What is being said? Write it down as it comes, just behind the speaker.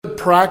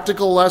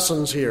practical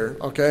lessons here,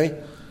 okay?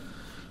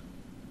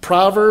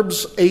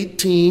 Proverbs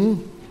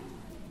 18.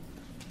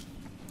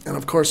 And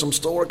of course, I'm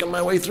still working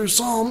my way through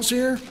Psalms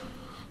here.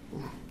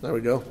 There we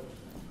go.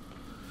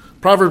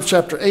 Proverbs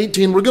chapter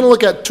 18. We're going to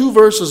look at 2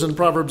 verses in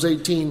Proverbs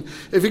 18.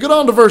 If you go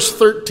down to verse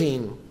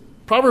 13,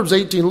 Proverbs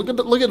 18,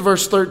 look at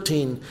verse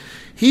 13.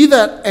 He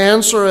that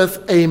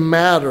answereth a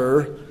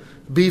matter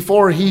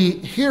before he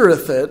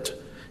heareth it,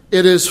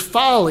 it is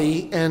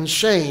folly and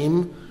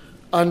shame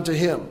unto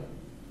him.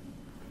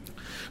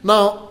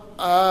 Now,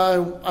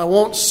 I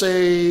won't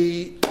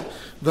say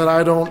that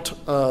I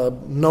don't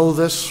know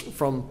this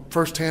from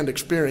firsthand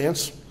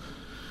experience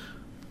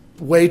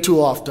way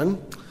too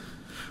often,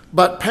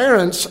 but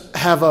parents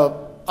have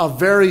a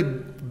very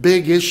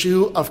big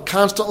issue of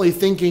constantly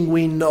thinking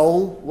we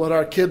know what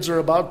our kids are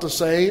about to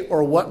say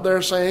or what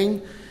they're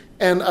saying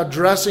and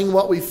addressing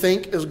what we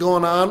think is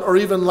going on, or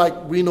even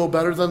like we know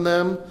better than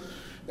them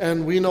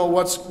and we know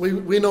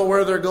we know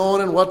where they're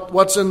going and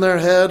what's in their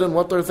head and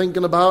what they're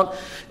thinking about,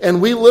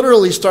 and we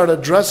literally start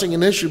addressing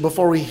an issue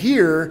before we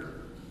hear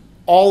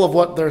all of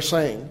what they're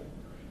saying.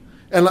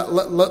 And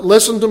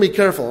listen to me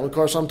careful. And of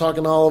course, I'm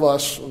talking to all of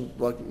us.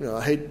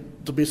 I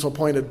hate to be so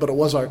pointed, but it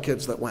was our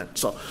kids that went.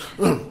 So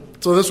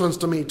this one's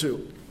to me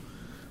too.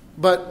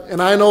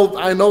 And I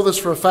know this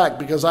for a fact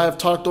because I have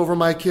talked over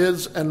my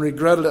kids and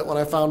regretted it when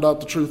I found out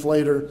the truth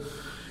later,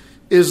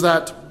 is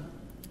that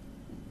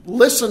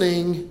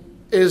listening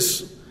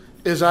is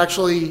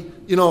actually,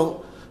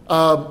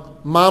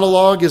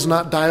 monologue is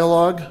not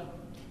dialogue.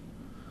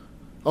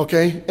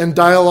 Okay? And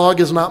dialogue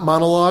is not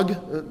monologue.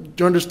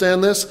 Do you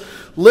understand this?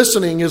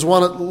 Listening is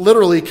one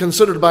literally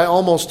considered by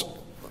almost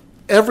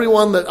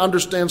everyone that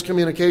understands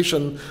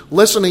communication.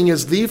 Listening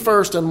is the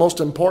first and most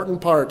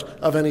important part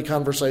of any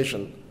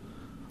conversation.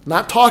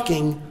 Not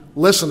talking,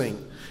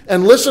 listening.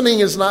 And listening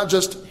is not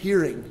just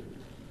hearing.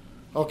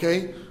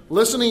 Okay?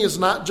 Listening is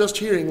not just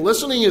hearing.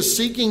 Listening is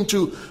seeking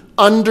to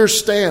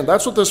understand.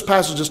 That's what this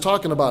passage is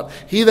talking about.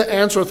 He that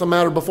answereth a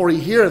matter before he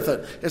heareth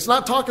it. It's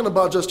not talking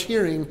about just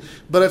hearing,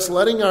 but it's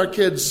letting our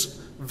kids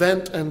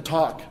vent and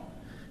talk.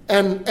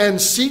 And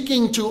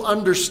seeking to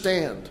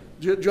understand.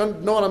 Do you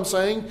know what I'm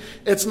saying?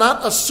 It's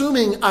not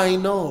assuming I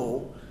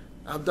know.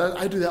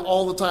 I do that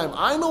all the time.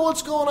 I know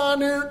what's going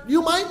on here.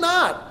 You might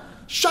not.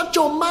 Shut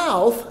your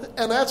mouth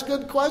and ask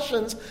good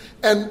questions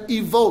and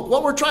evoke.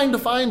 What we're trying to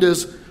find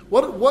is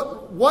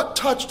what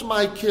touched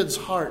my kid's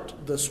heart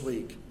this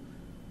week?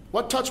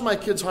 What touched my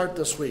kid's heart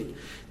this week?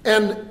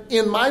 And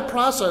in my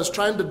process,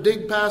 trying to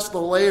dig past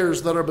the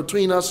layers that are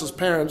between us as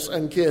parents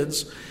and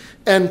kids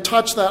and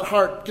touch that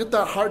heart, get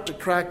that heart to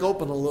crack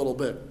open a little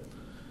bit.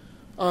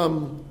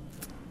 And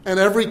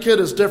every kid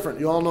is different.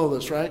 You all know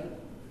this, right?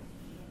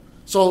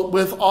 So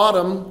with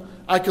Autumn,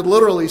 I could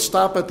literally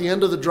stop at the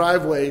end of the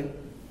driveway.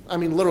 I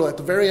mean, literally at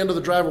the very end of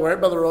the driveway,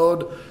 right by the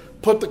road,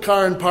 put the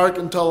car in park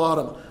and tell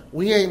Autumn,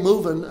 we ain't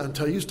moving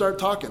until you start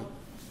talking.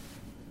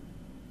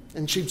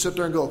 And she'd sit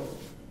there and go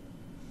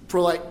for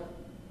like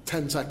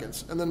 10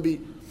 seconds and then be,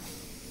 and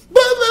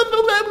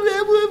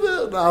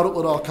out it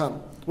would all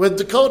come. With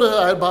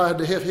Dakota, I had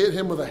to hit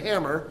him with a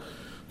hammer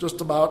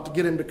just about to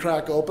get him to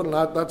crack open,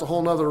 and that's a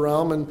whole other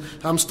realm, and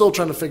I'm still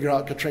trying to figure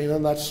out Katrina,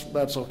 and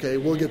that's okay.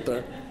 We'll get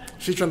there.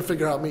 She's trying to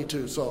figure out me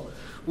too. So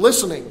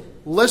listen.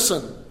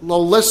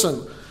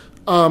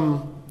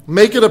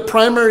 Make it a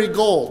primary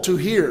goal to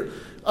hear.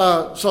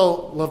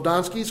 So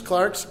Lovdonskis,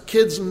 Clarks,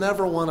 kids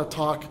never want to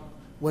talk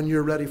when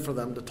you're ready for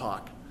them to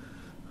talk.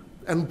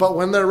 But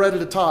when they're ready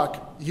to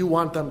talk, you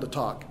want them to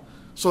talk.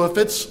 So if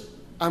it's,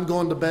 I'm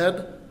going to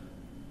bed,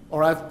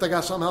 or I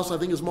got something else I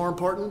think is more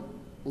important,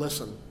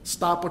 listen.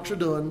 Stop what you're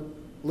doing.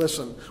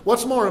 Listen.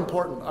 What's more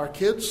important, our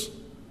kids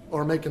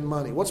or making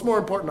money? What's more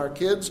important, our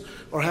kids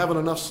or having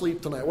enough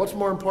sleep tonight? What's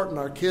more important,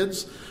 our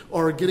kids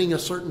or getting a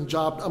certain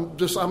job?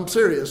 I'm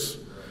serious.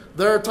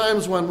 There are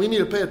times when we need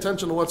to pay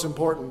attention to what's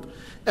important.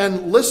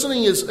 And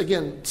listening is,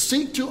 again,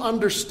 seek to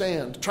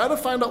understand. Try to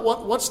find out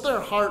what's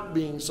their heart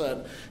being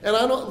said. And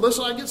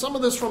I get some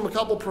of this from a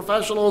couple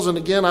professionals, and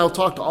again, I'll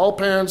talk to all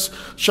parents.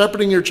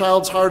 Shepherding Your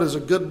Child's Heart is a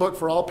good book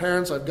for all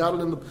parents. I've got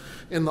it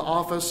in the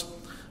office.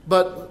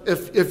 But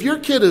if your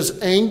kid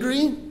is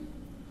angry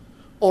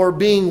or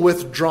being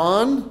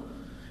withdrawn,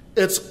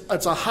 it's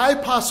a high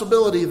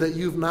possibility that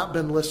you've not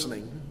been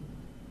listening.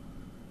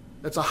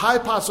 It's a high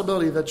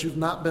possibility that you've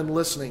not been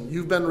listening.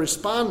 You've been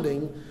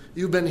responding,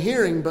 you've been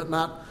hearing, but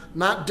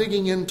not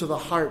digging into the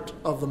heart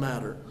of the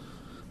matter.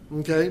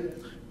 Okay?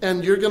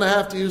 And you're going to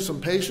have to use some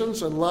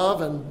patience and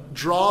love and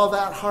draw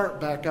that heart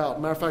back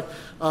out. Matter of fact,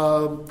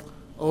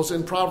 also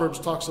in Proverbs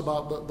talks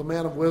about the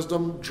man of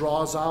wisdom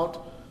draws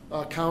out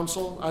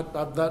counsel.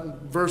 That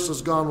verse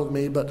is gone with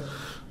me, but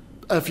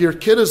if your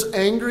kid is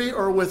angry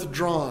or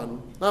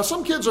withdrawn. Now,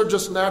 some kids are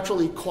just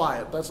naturally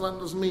quiet. That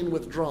doesn't mean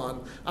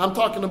withdrawn. I'm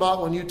talking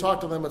about when you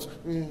talk to them, it's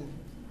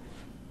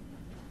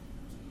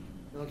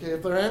Okay,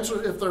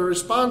 if their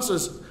response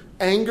is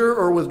anger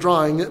or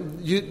withdrawing,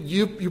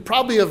 you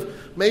probably have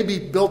maybe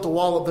built a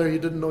wall up there you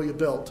didn't know you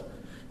built.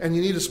 And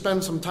you need to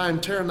spend some time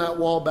tearing that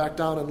wall back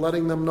down and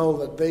letting them know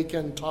that they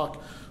can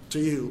talk to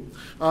you.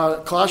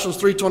 Colossians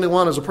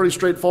 3:21 is a pretty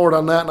straightforward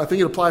on that, and I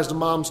think it applies to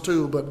moms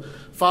too. But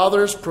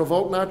fathers,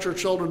 provoke not your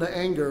children to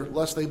anger,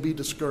 lest they be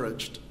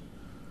discouraged.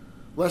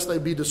 Lest they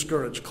be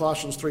discouraged.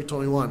 Colossians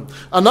 3:21.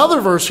 Another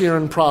verse here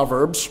in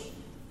Proverbs,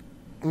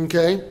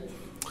 okay,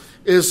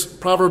 is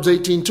Proverbs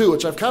 18:2,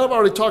 which I've kind of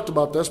already talked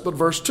about this, but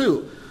verse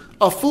 2.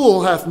 A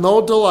fool hath no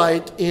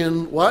delight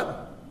in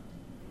what?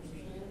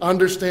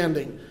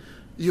 Understanding.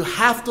 You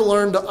have to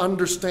learn to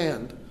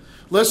understand.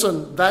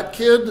 Listen, that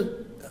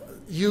kid,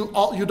 you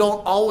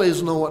don't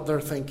always know what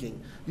they're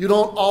thinking. You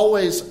don't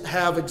always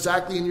have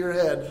exactly in your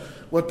head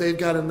what they've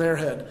got in their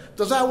head.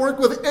 Does that work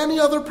with any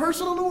other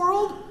person in the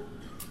world?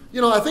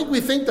 I think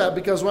we think that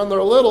because when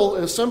they're little,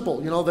 it's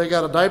simple. They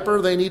got a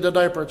diaper, they need a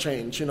diaper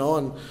change, and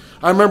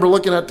I remember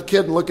looking at the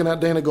kid and looking at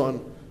Dana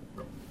going,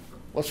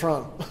 what's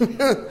wrong?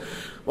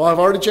 Well, I've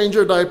already changed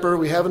your diaper,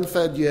 we haven't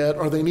fed yet,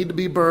 or they need to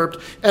be burped.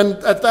 And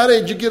at that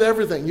age, you get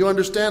everything. You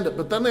understand it.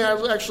 But then they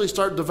actually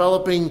start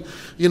developing,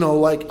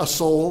 like a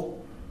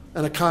soul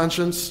and a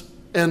conscience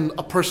and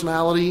a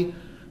personality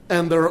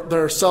and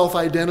their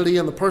self-identity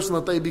and the person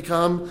that they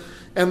become.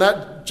 And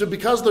that,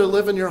 because they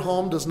live in your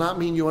home, does not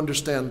mean you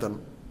understand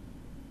them.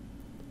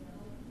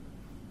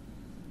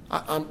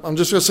 I'm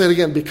just going to say it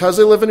again. Because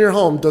they live in your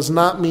home does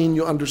not mean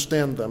you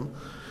understand them.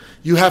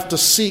 You have to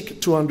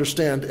seek to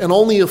understand. And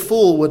only a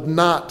fool would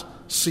not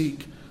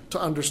seek to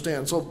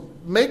understand. So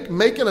make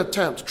an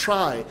attempt.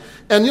 Try.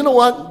 And you know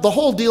what? The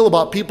whole deal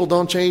about people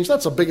don't change,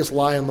 that's the biggest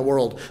lie in the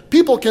world.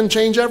 People can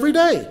change every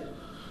day.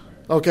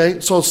 Okay?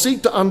 So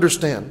seek to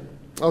understand.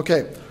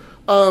 Okay.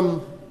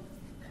 Number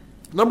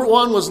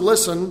one was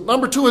listen.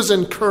 Number two is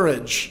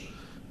encourage.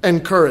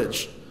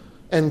 Encourage.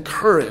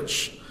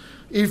 Encourage.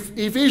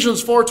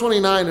 Ephesians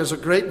 4:29 is a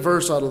great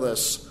verse out of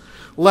this.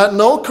 Let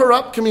no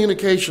corrupt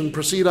communication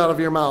proceed out of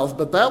your mouth,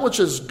 but that which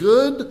is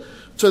good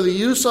to the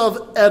use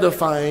of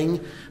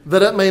edifying,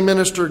 that it may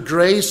minister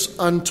grace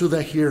unto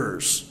the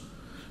hearers.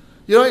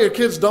 Your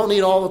kids don't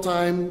need all the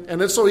time,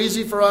 and it's so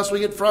easy for us. We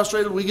get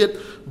frustrated. We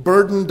get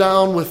burdened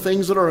down with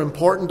things that are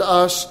important to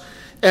us.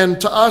 And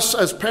to us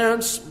as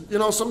parents,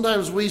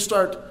 sometimes we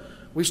start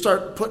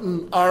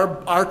putting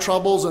our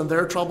troubles and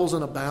their troubles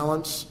in a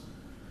balance.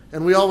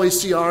 And we always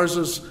see ours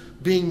as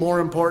being more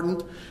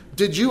important.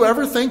 Did you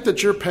ever think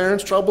that your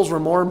parents' troubles were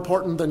more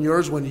important than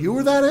yours when you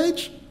were that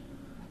age?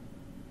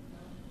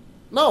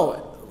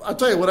 No. I'll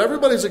tell you, what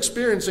everybody's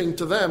experiencing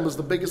to them is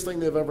the biggest thing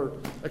they've ever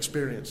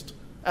experienced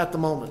at the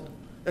moment.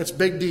 It's a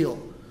big deal.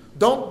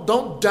 Don't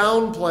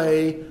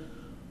downplay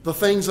the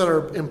things that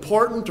are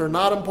important or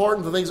not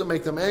important, the things that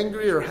make them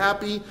angry or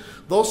happy.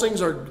 Those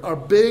things are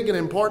big and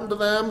important to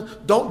them.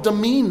 Don't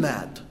demean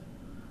that.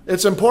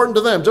 It's important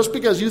to them. Just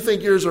because you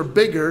think yours are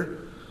bigger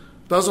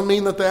doesn't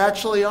mean that they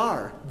actually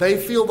are. They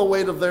feel the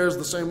weight of theirs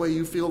the same way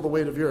you feel the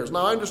weight of yours.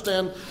 Now, I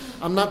understand,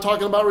 I'm not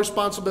talking about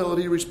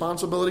responsibility.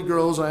 Responsibility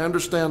grows, I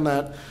understand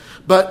that.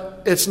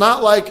 But it's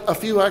not like a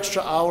few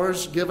extra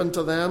hours given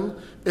to them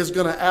is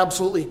going to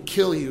absolutely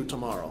kill you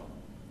tomorrow.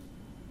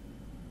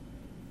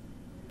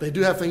 They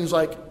do have things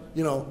like,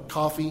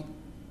 coffee,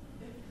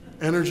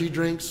 energy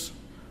drinks.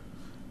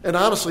 And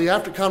honestly,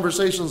 after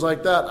conversations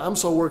like that, I'm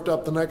so worked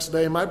up the next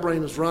day, my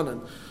brain is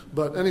running.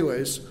 But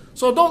anyways,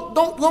 so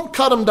don't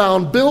cut them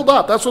down. Build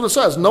up. That's what it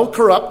says. No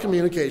corrupt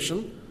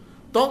communication.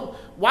 Don't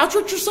watch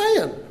what you're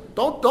saying.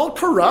 Don't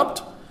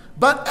corrupt,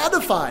 but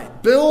edify.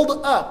 Build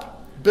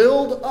up.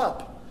 Build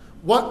up.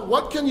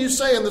 What can you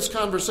say in this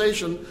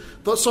conversation?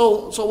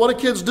 So what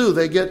do kids do?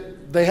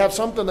 They have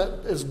something that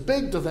is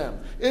big to them.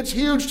 It's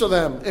huge to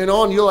them. And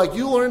you're like,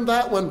 you learned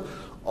that when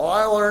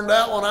I learned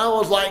that when I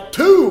was like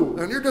 2,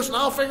 and you're just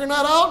now figuring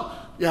that out?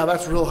 Yeah,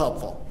 that's real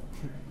helpful.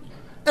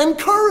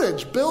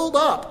 Encourage, build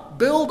up,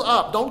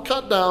 don't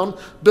cut down,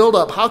 build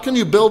up. How can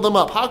you build them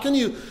up? How can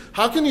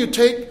you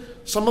take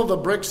some of the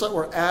bricks that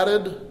were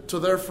added to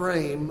their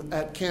frame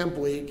at Camp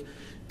Week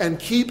and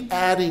keep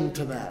adding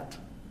to that?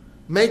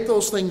 Make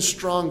those things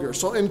stronger.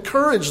 So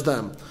encourage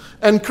them.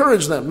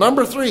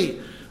 Number 3,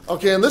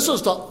 okay, and this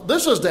is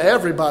to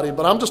everybody,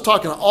 but I'm just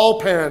talking to all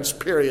parents,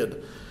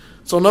 period.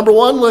 So number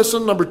 1,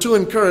 listen. Number 2,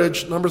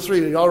 encourage. Number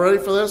 3, are y'all ready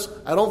for this?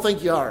 I don't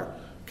think you are,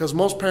 because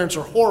most parents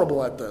are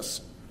horrible at this.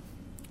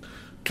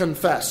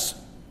 Confess.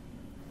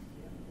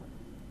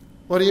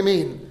 What do you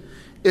mean?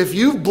 If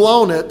you've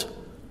blown it,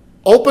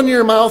 open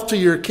your mouth to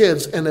your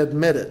kids and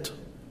admit it.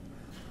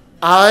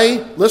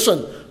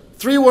 Listen,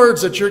 3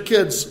 words that your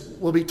kids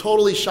will be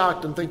totally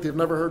shocked and think they've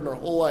never heard in their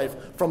whole life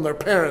from their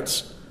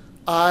parents.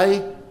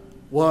 I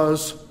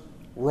was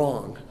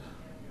wrong.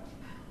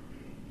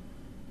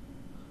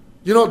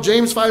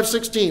 James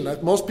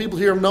 5:16, most people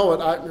here know it,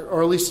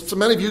 or at least so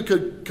many of you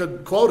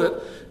could quote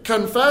it.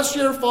 Confess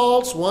your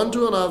faults one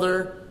to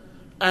another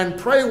and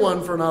pray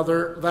one for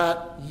another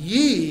that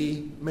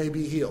ye may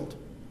be healed.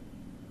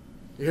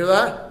 You hear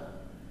that?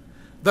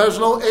 There's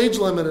no age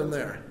limit in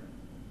there.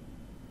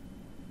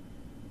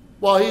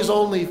 Well, he's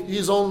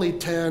only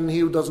 10,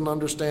 he doesn't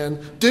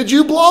understand. Did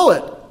you blow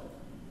it?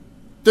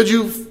 Did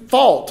you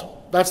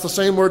fault? That's the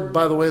same word,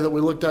 by the way, that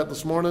we looked at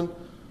this morning.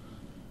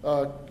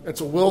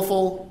 It's a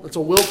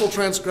willful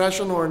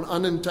transgression or an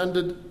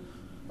unintended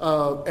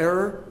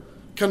error.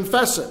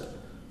 Confess it.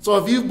 So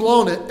if you've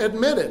blown it,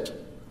 admit it.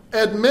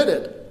 Admit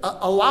it.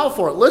 Allow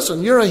for it.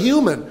 Listen, you're a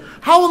human.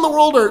 How in the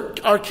world are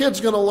our kids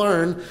going to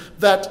learn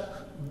that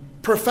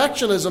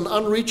perfection is an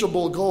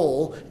unreachable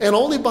goal, and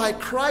only by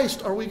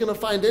Christ are we going to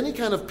find any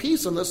kind of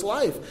peace in this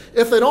life?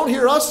 If they don't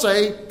hear us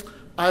say,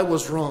 I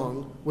was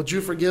wrong, would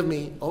you forgive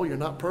me? Oh, you're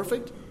not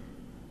perfect?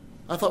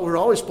 I thought we were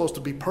always supposed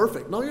to be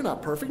perfect. No, you're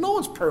not perfect. No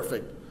one's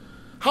perfect.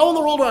 How in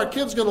the world are our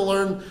kids going to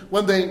learn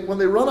when they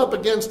run up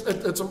against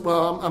I'm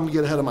going to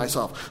get ahead of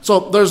myself.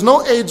 So there's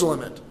no age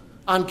limit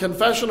on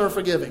confession or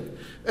forgiving.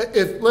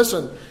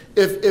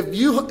 If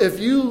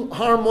you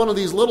harm one of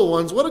these little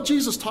ones, what did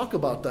Jesus talk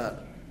about that?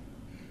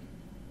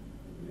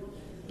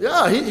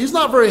 Yeah, he's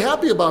not very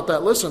happy about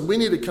that. Listen, we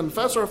need to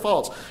confess our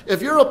faults.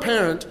 If you're a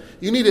parent,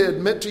 you need to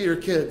admit to your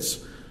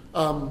kids.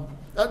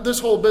 This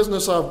whole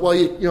business of,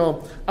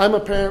 I'm a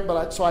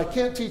parent, so I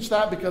can't teach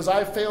that because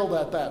I failed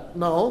at that.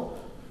 No.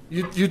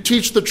 You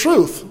teach the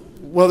truth,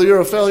 whether you're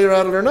a failure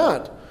at it or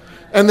not.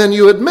 And then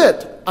you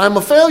admit, I'm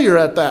a failure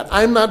at that.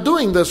 I'm not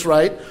doing this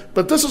right,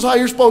 but this is how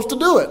you're supposed to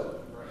do it.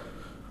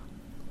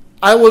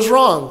 I was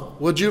wrong.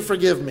 Would you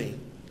forgive me?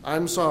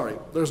 I'm sorry.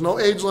 There's no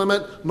age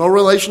limit, no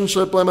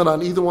relationship limit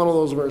on either one of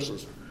those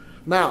verses.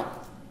 Now,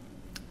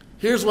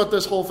 here's what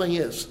this whole thing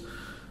is.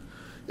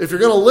 If you're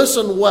going to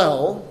listen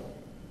well,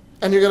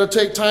 and you're going to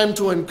take time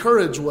to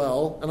encourage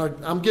well, and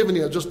I'm giving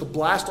you just a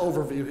blast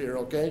overview here,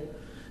 okay?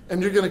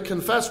 And you're going to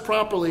confess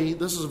properly.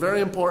 This is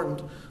very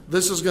important.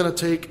 This is going to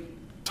take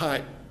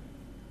time.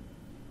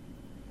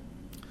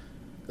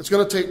 It's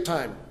going to take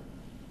time.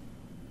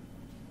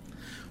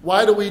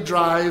 Why do we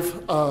drive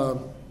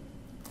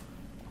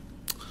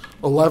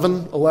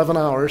 11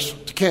 hours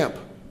to camp?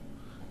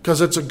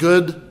 Because it's a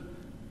good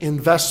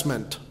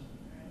investment.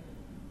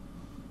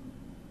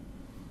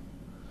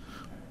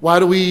 Why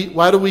do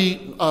we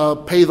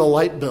pay the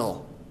light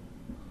bill?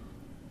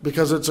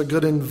 Because it's a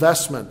good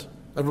investment.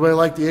 Everybody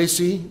like the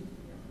AC?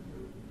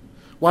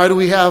 Why do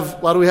we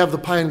have the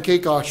pie and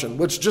cake auction?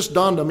 Which just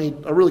dawned on me.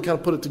 I really kind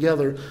of put it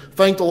together.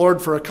 Thank the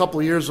Lord for a couple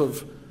of years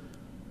of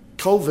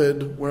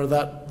COVID where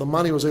the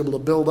money was able to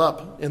build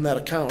up in that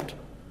account.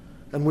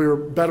 And we were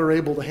better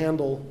able to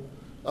handle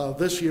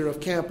this year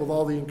of camp with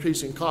all the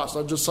increasing costs.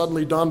 That just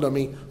suddenly dawned on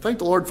me. Thank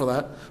the Lord for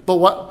that. But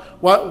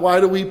why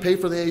do we pay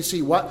for the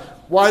AC?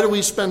 Why do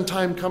we spend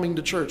time coming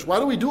to church? Why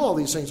do we do all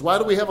these things? Why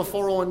do we have a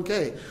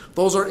 401k?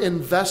 Those are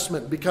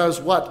investment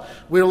because what?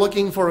 We're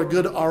looking for a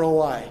good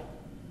ROI.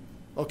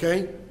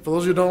 Okay? For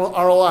those of you who don't know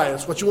ROI,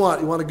 it's what you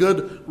want. You want a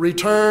good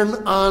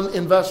return on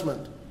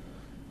investment.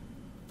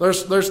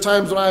 There's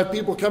times when I have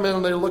people come in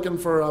and they're looking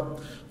for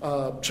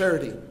a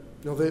charity.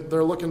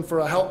 They're looking for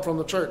a help from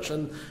the church,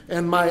 and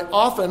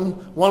often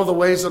one of the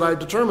ways that I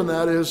determine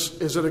that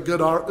is there a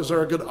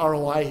good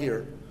ROI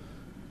here?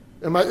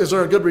 Is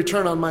there a good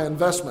return on my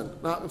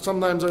investment? Now,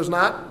 sometimes there's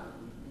not.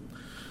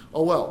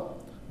 Oh well,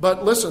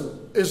 but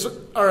listen,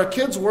 are our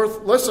kids a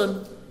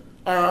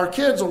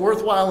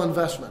worthwhile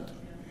investment?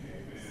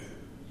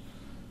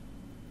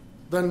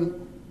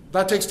 Then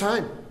that takes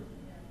time.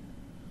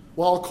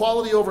 Well,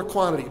 quality over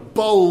quantity,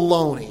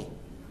 baloney.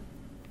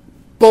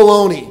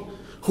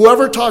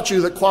 Whoever taught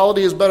you that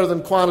quality is better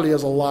than quantity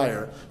is a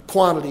liar.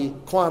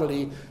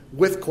 Quantity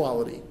with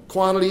quality.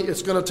 Quantity,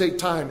 it's going to take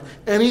time.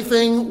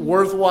 Anything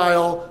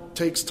worthwhile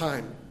takes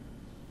time.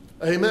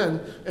 Amen.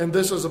 And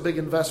this is a big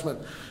investment.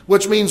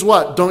 Which means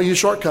what? Don't use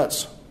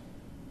shortcuts.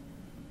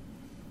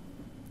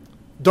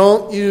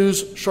 Don't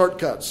use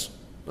shortcuts.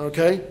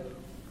 Okay?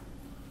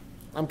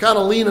 I'm kind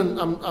of leaning,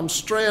 I'm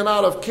straying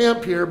out of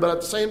camp here, but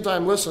at the same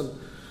time, listen,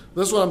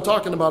 this is what I'm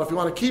talking about. If you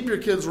want to keep your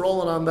kids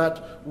rolling on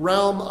that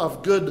realm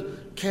of good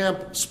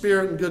camp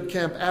spirit and good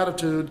camp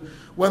attitude,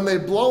 when they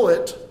blow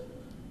it,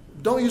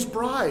 don't use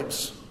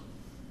bribes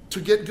to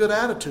get good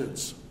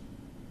attitudes.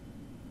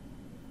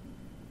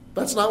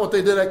 That's not what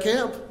they did at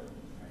camp.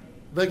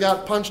 They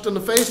got punched in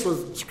the face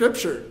with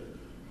Scripture.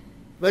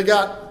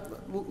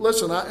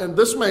 And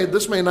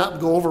this may not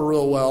go over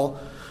real well,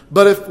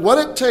 but if what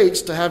it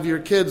takes to have your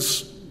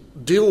kids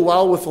deal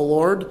well with the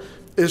Lord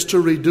is to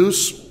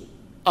reduce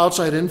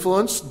outside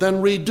influence,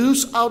 then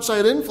reduce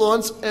outside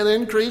influence and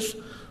increase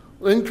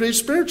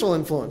spiritual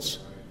influence.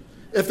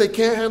 If they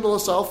can't handle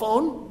a cell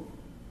phone,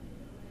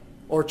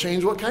 or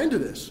change what kind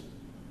it is.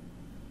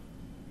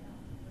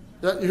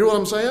 You hear what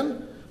I'm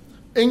saying?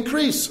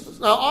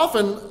 Increase. Now,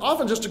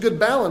 often just a good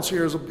balance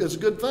here is a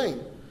good thing.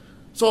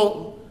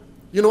 So,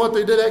 you know what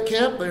they did at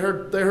camp? They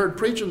heard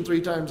preaching 4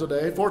 times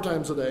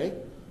a day.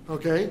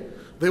 Okay,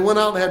 they went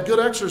out and had good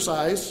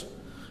exercise,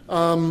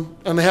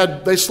 and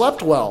they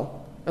slept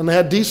well, and they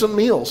had decent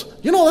meals.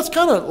 That's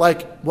kind of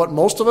like what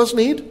most of us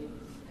need,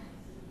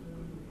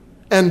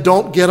 and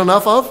don't get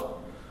enough of.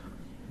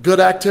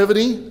 Good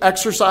activity,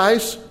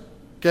 exercise.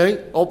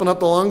 Okay, open up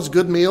the lungs,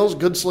 good meals,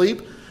 good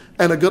sleep,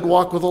 and a good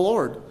walk with the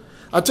Lord.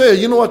 I tell you,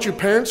 you know what your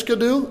parents could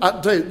do?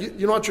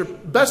 You know what your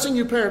best thing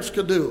you parents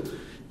could do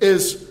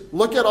is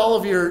look at all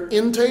of your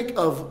intake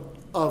of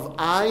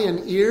eye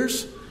and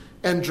ears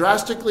and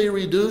drastically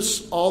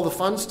reduce all the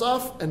fun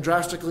stuff and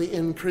drastically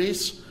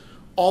increase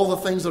all the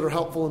things that are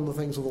helpful in the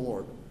things of the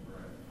Lord.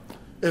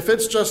 If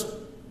it's just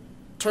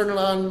turning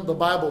on the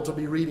Bible to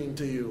be reading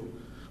to you,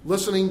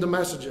 listening to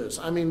messages.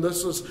 I mean,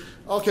 this is,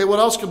 okay, what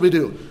else could we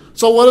do?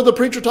 So what did the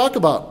preacher talk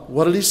about?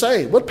 What did he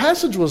say? What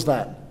passage was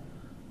that?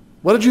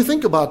 What did you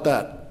think about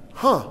that?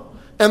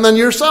 And then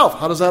yourself,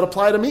 how does that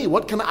apply to me?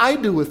 What can I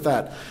do with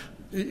that?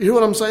 You hear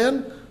what I'm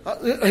saying?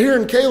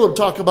 Hearing Caleb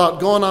talk about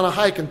going on a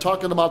hike and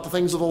talking about the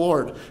things of the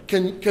Lord.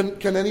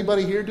 Can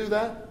anybody here do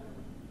that?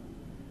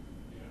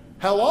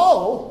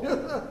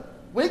 Hello?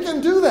 We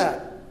can do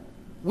that.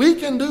 We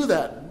can do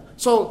that.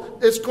 So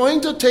it's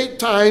going to take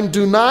time.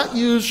 Do not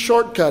use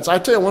shortcuts. I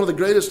tell you, one of the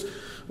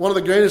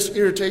greatest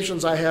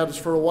irritations I had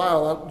for a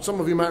while, some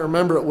of you might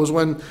remember it, was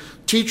when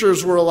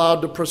teachers were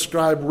allowed to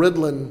prescribe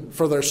Ritalin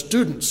for their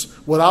students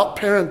without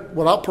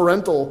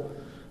parental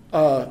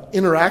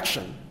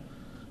interaction.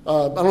 I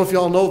don't know if you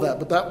all know that,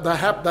 but that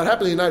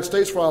happened in the United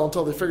States for a while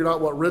until they figured out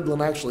what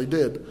Ritalin actually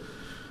did.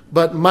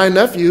 But my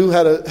nephew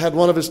had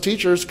one of his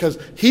teachers, because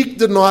he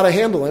didn't know how to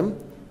handle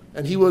him,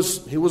 and he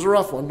was a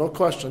rough one, no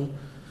question.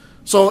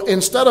 So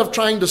instead of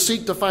trying to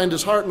seek to find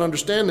his heart and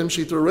understand him,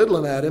 she threw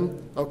Ritalin at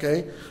him,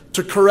 okay?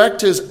 To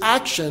correct his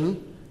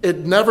action, it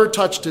never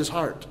touched his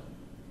heart.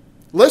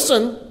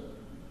 Listen.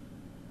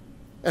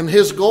 And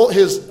his goal,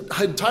 his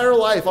entire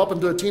life up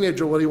into a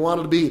teenager, what he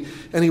wanted to be.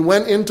 And he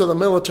went into the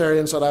military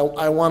and said,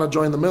 I want to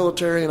join the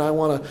military, and I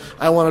want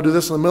to do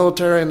this in the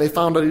military. And they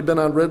found out he'd been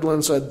on Ritalin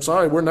and said,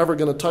 sorry, we're never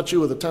going to touch you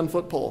with a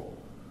 10-foot pole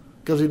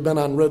because he'd been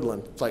on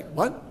Ritalin. It's like,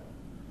 what?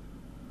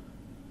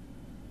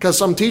 Because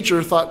some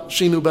teacher thought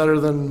she knew better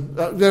than...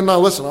 now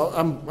listen,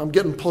 I'm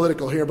getting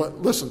political here,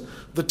 but listen.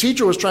 The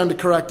teacher was trying to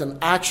correct an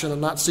action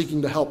and not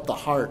seeking to help the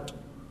heart.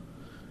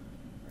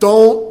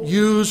 Don't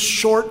use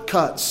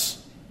shortcuts.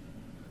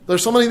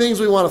 There's so many things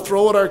we want to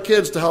throw at our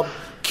kids to help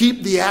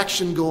keep the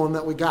action going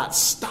that we got.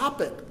 Stop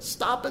it.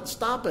 Stop it.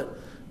 Stop it.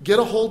 Get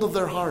a hold of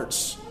their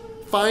hearts.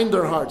 Find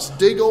their hearts.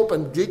 Dig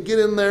open. Get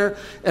in there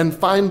and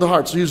find the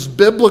hearts. Use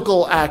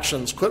biblical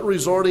actions. Quit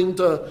resorting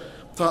to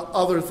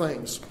other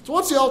things. So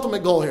what's the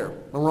ultimate goal here?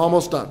 And we're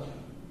almost done.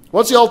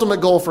 What's the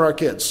ultimate goal for our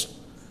kids?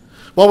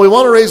 Well, we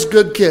want to raise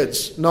good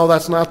kids. No,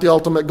 that's not the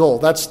ultimate goal.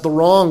 That's the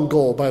wrong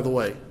goal, by the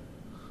way.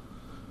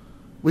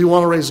 We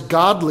want to raise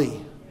godly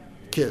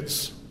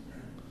kids.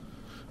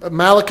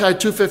 Malachi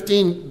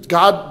 2:15,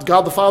 God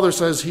the Father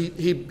says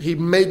he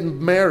made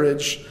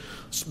marriage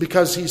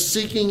because he's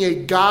seeking a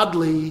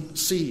godly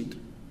seed.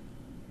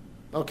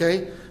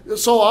 Okay?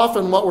 So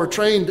often what we're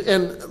trained,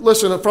 and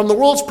listen, from the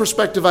world's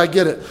perspective, I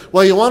get it.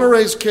 Well, you want to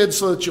raise kids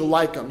so that you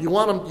like them. You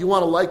want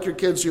to like your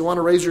kids, so you want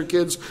to raise your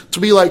kids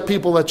to be like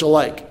people that you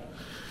like.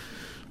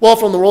 Well,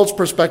 from the world's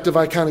perspective,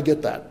 I kind of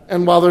get that.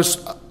 And while there's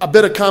a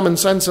bit of common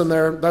sense in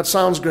there, that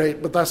sounds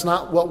great, but that's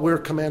not what we're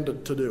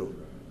commanded to do.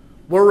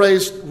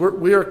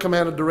 We are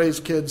commanded to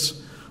raise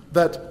kids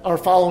that are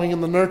following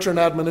in the nurture and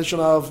admonition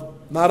of,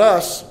 not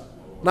us,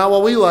 not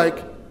what we like,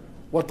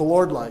 what the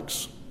Lord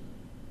likes.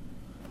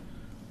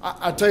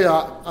 I tell you,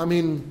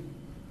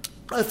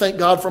 I thank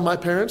God for my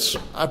parents.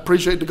 I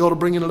appreciate the go to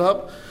bringing it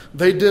up.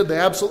 They did. They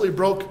absolutely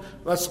broke.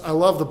 I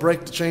love the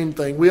break the chain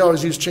thing. We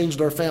always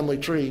changed our family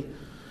tree.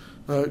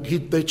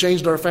 They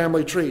changed our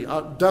family tree.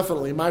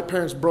 Definitely. My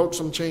parents broke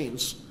some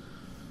chains.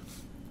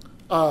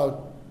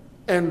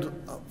 And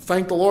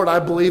thank the Lord, I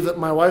believe that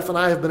my wife and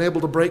I have been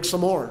able to break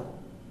some more.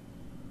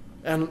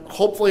 And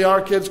hopefully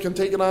our kids can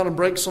take it on and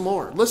break some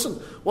more. Listen,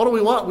 what do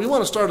we want? We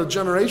want to start a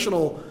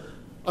generational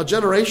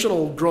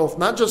growth,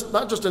 not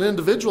just an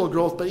individual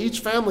growth, but each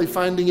family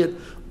finding it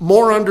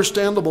more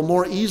understandable,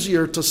 more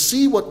easier to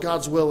see what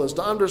God's will is,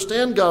 to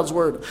understand God's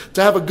word,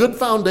 to have a good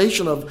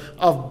foundation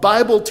of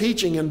Bible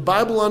teaching and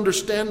Bible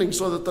understanding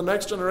so that the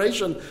next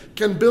generation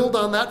can build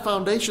on that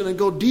foundation and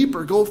go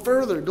deeper, go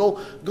further, go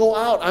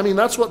out. I mean,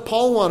 that's what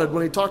Paul wanted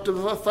when he talked to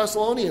the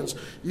Thessalonians.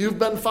 You've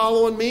been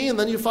following me, and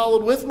then you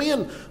followed with me,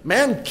 and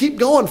man, keep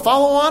going,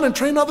 follow on and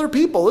train other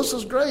people. This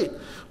is great.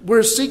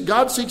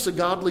 God seeks a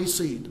godly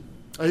seed.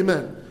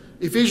 Amen.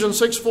 Ephesians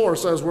 6:4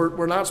 says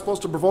we're not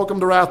supposed to provoke them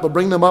to wrath, but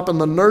bring them up in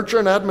the nurture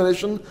and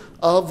admonition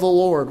of the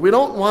Lord. We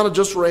don't want to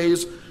just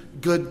raise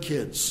good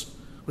kids.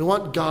 We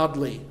want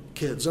godly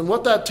kids. And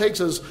what that takes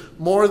is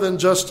more than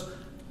just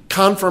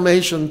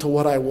confirmation to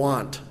what I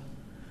want.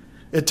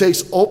 It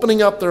takes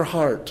opening up their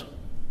heart,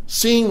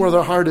 seeing where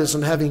their heart is,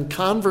 and having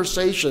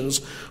conversations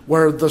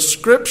where the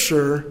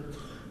Scripture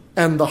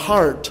and the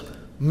heart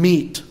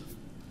meet.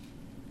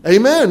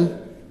 Amen.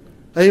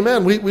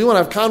 Amen. We want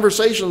to have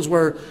conversations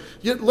where,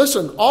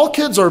 listen, all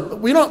kids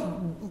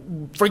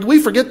we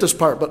forget this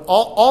part, but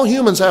all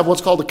humans have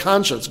what's called a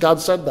conscience. God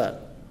said that.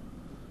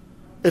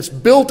 It's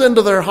built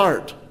into their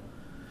heart.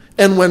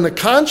 And when the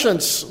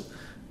conscience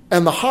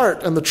and the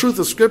heart and the truth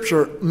of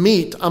Scripture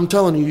meet, I'm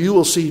telling you, you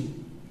will see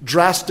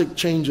drastic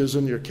changes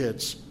in your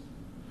kids.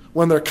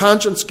 When their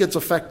conscience gets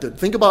affected.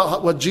 Think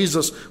about when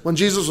Jesus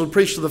would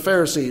preach to the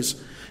Pharisees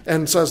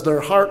and says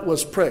their heart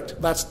was pricked.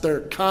 That's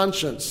their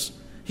conscience.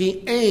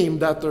 He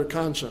aimed at their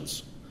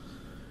conscience.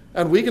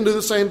 And we can do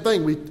the same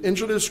thing. We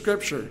introduce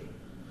Scripture.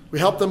 We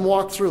help them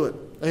walk through it.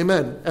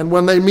 Amen. And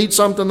when they meet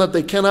something that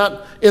they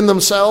cannot in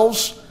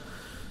themselves,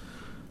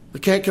 they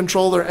can't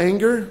control their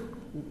anger,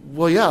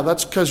 well, yeah,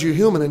 that's because you're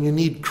human and you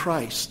need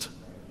Christ.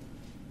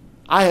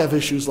 I have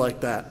issues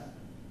like that.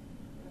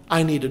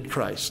 I needed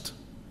Christ.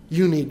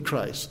 You need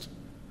Christ.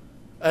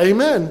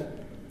 Amen.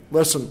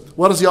 Listen,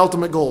 what is the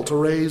ultimate goal? To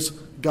raise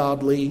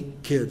godly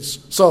kids.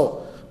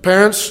 So,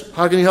 parents,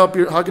 how can you help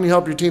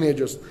your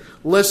teenagers?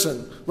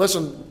 Listen,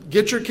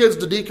 get your kids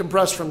to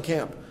decompress from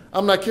camp.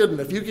 I'm not kidding.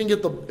 If you can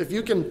get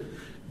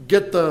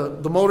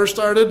the motor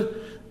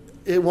started,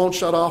 it won't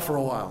shut off for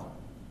a while.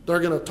 They're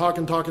going to talk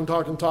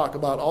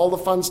about all the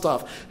fun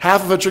stuff.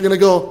 Half of it you're going to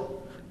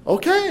go,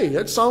 okay,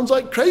 it sounds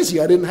like crazy.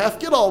 I didn't have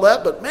to get all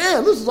that, but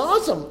man, this is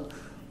awesome.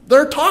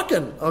 They're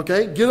talking,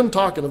 okay? Get them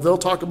talking if they'll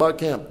talk about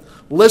camp.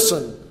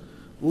 Listen.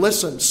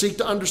 Seek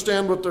to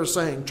understand what they're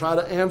saying. Try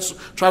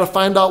to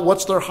find out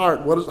what's their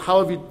heart.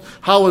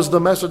 How has the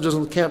messages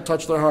in the camp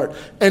touched their heart?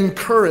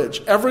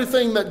 Encourage.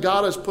 Everything that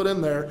God has put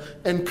in there,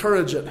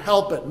 encourage it.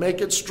 Help it.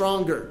 Make it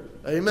stronger.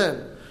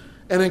 Amen.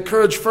 And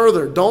encourage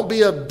further. Don't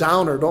be a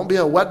downer. Don't be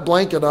a wet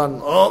blanket on,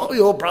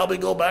 you'll probably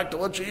go back to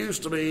what you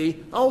used to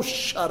be. Oh,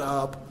 shut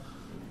up.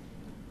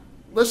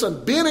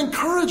 Listen, be an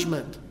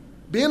encouragement.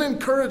 Be an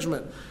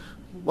encouragement.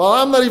 Well,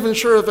 I'm not even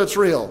sure if it's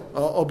real.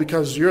 Oh,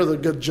 because you're the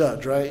good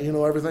judge, right? You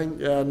know everything?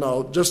 Yeah,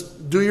 no.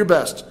 Just do your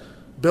best.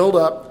 Build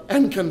up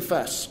and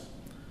confess.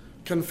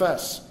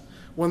 Confess.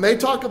 When they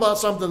talk about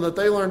something that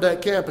they learned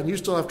at camp and you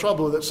still have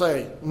trouble with it,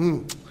 say,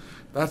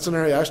 that's an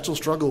area I still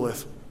struggle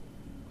with.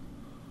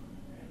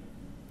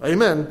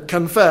 Amen.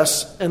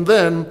 Confess. And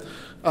then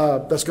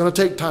that's going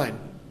to take time.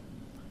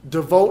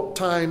 Devote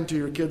time to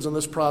your kids in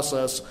this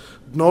process.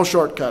 No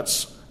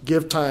shortcuts.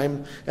 Give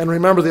time. And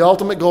remember, the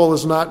ultimate goal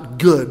is not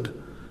good,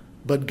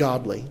 but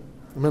godly.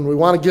 I mean, we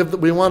want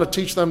to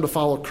teach them to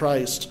follow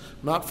Christ,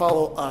 not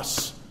follow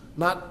us,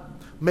 not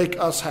make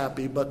us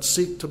happy, but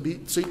seek to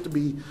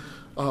be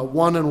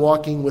one and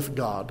walking with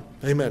God.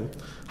 Amen.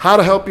 How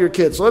to help your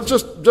kids. So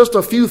that's just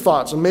a few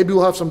thoughts, and maybe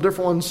we'll have some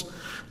different ones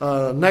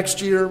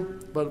next year.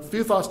 But a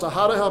few thoughts to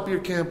how to help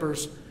your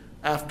campers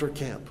after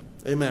camp.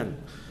 Amen.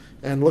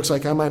 And looks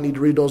like I might need to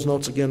read those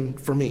notes again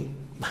for me.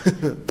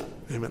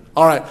 Amen.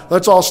 All right,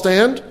 let's all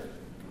stand.